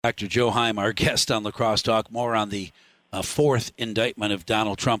Dr. Joe Heim, our guest on Lacrosse Talk, more on the fourth indictment of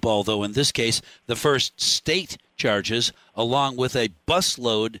Donald Trump, although in this case, the first state charges, along with a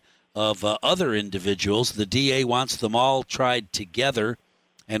busload of other individuals. The DA wants them all tried together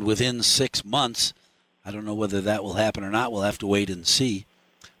and within 6 months. I don't know whether that will happen or not. We'll have to wait and see.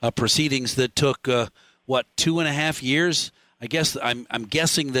 Proceedings that took, 2.5 years? I guess I'm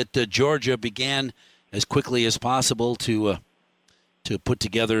guessing that Georgia began as quickly as possible to put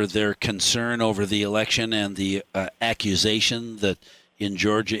together their concern over the election and the accusation that in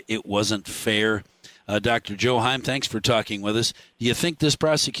Georgia it wasn't fair. Dr. Joe Heim, thanks for talking with us. Do you think this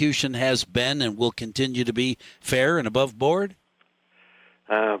prosecution has been and will continue to be fair and above board?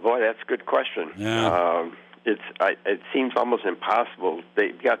 Boy, that's a good question. Yeah. It seems almost impossible.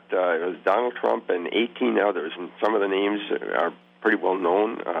 They've got it was Donald Trump and 18 others, and some of the names are pretty well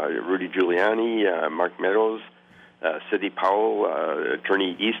known. Rudy Giuliani, Mark Meadows, Sidney Powell,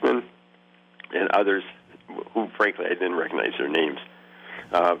 Attorney Eastman, and others who, frankly, I didn't recognize their names.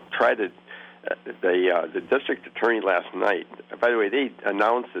 The district attorney last night, by the way, they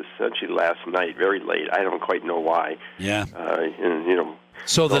announced this essentially last night, very late. I don't quite know why. Yeah. And,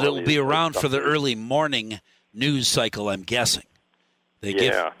 so that it will be around for the early morning news cycle, I'm guessing. They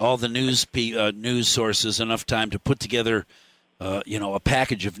give all the news sources enough time to put together, a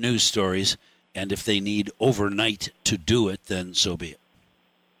package of news stories. And if they need overnight to do it, then so be it.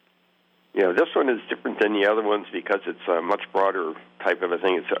 Yeah, this one is different than the other ones because it's a much broader type of a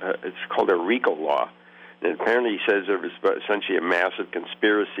thing. It's called a RICO law. And apparently he says there was essentially a massive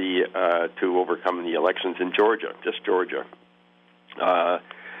conspiracy to overcome the elections in Georgia, just Georgia. The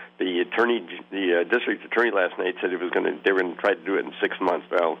district attorney last night said they were going to try to do it in 6 months.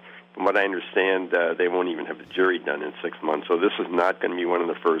 Well, from what I understand, they won't even have the jury done in 6 months. So this is not going to be one of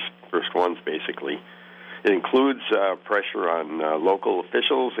the first ones, basically. It includes pressure on local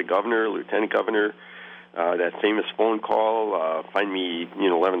officials, the governor, lieutenant governor, that famous phone call, find me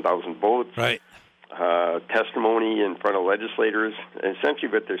 11,000 votes. Right. Testimony in front of legislators. And essentially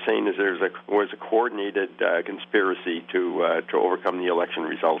what they're saying is there was a coordinated conspiracy to overcome the election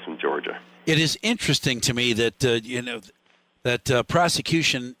results in Georgia. It is interesting to me that, that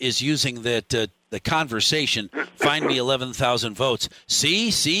prosecution is using the conversation, find me 11,000 votes.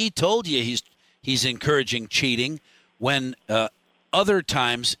 See, told you he's encouraging cheating, when other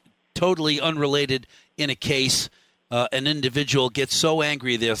times, totally unrelated in a case, an individual gets so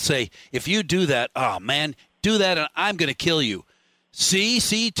angry they'll say, if you do that, oh man, do that and I'm going to kill you.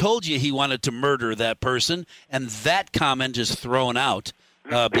 See, told you he wanted to murder that person, and that comment is thrown out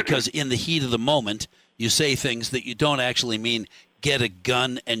because in the heat of the moment, you say things that you don't actually mean, get a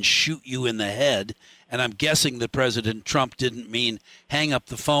gun and shoot you in the head. And I'm guessing that President Trump didn't mean hang up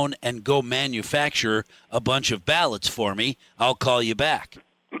the phone and go manufacture a bunch of ballots for me. I'll call you back.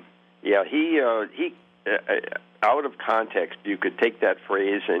 Yeah, he out of context, you could take that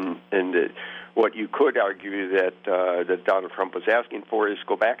phrase and what you could argue that Donald Trump was asking for is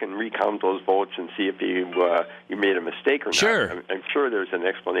go back and recount those votes and see if you made a mistake or not. Sure. I'm sure there's an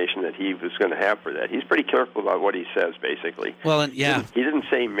explanation that he was going to have for that. He's pretty careful about what he says, basically. Well, and yeah. He didn't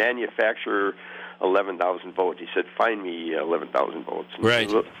say manufacture 11,000 votes. He said, find me 11,000 votes. Right.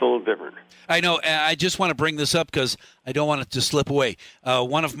 It's a little different. I know. I just want to bring this up because I don't want it to slip away.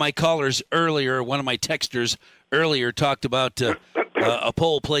 One of my callers earlier, one of my texters earlier talked about a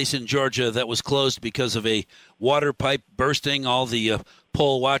poll place in Georgia that was closed because of a water pipe bursting. All the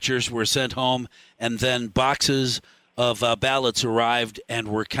poll watchers were sent home, and then boxes of ballots arrived and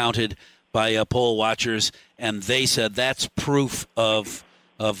were counted by poll watchers, and they said that's proof of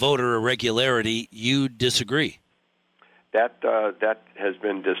voter irregularity. You disagree? That has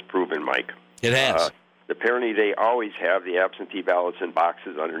been disproven, Mike. It has. Apparently, they always have the absentee ballots in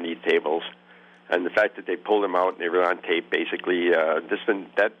boxes underneath tables, and the fact that they pulled them out and they were on tape, basically,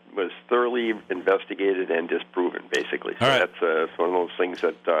 that was thoroughly investigated and disproven, basically. So that's one of those things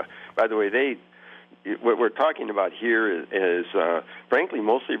that, by the way, what we're talking about here is frankly,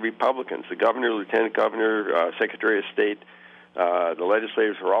 mostly Republicans. The governor, lieutenant governor, secretary of state, the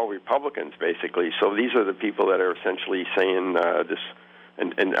legislators are all Republicans, basically. So these are the people that are essentially saying this,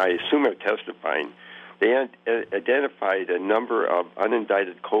 and I assume are testifying. They identified a number of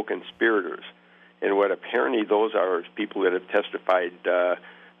unindicted co-conspirators, and what apparently those are people that have testified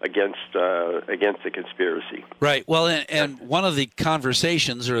against the conspiracy. Right. Well, and one of the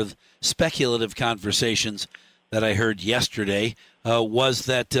conversations, or speculative conversations, that I heard yesterday was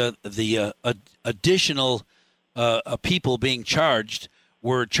that the additional people being charged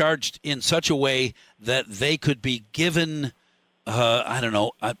were charged in such a way that they could be given I don't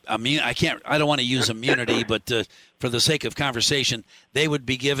know. I mean, I can't. I don't want to use immunity, but for the sake of conversation, they would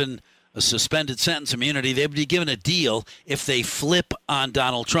be given a suspended sentence immunity. They would be given a deal if they flip on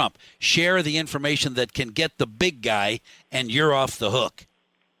Donald Trump. Share the information that can get the big guy, and you're off the hook.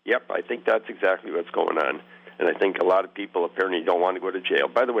 Yep, I think that's exactly what's going on, and I think a lot of people apparently don't want to go to jail.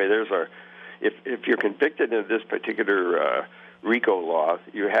 By the way, if you're convicted of this particular RICO law,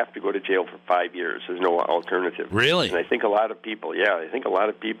 you have to go to jail for 5 years. There's no alternative. Really? And I think a lot of people,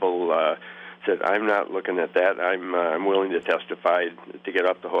 said, I'm not looking at that. I'm willing to testify to get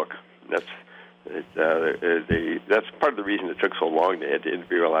off the hook. That's part of the reason it took so long. They had to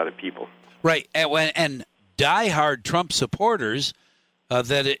interview a lot of people. Right, and diehard Trump supporters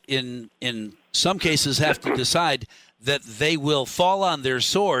that in some cases have to decide that they will fall on their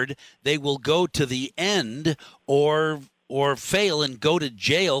sword, they will go to the end, or fail and go to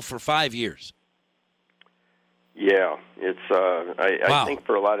jail for 5 years. Yeah, it's. Wow. I think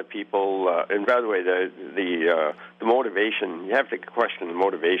for a lot of people, and by the way, the motivation, you have to question the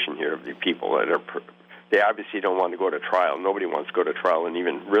motivation here of the people that are. They obviously don't want to go to trial. Nobody wants to go to trial and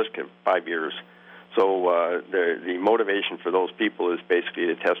even risk it 5 years. So the motivation for those people is basically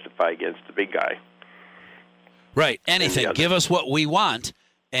to testify against the big guy. Right. Anything. Give us what we want,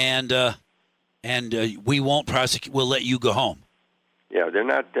 and we won't prosecute. We'll let you go home. Yeah, they're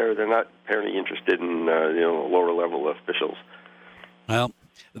not apparently interested in lower level officials. Well,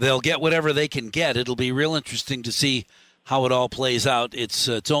 they'll get whatever they can get. It'll be real interesting to see how it all plays out. It's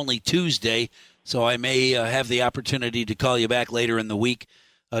only Tuesday, so I may have the opportunity to call you back later in the week.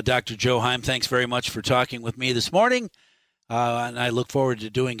 Dr. Joe Heim, thanks very much for talking with me this morning, and I look forward to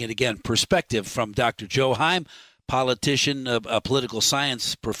doing it again. Perspective from Dr. Joe Heim, politician, a political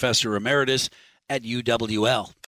science professor emeritus at UWL.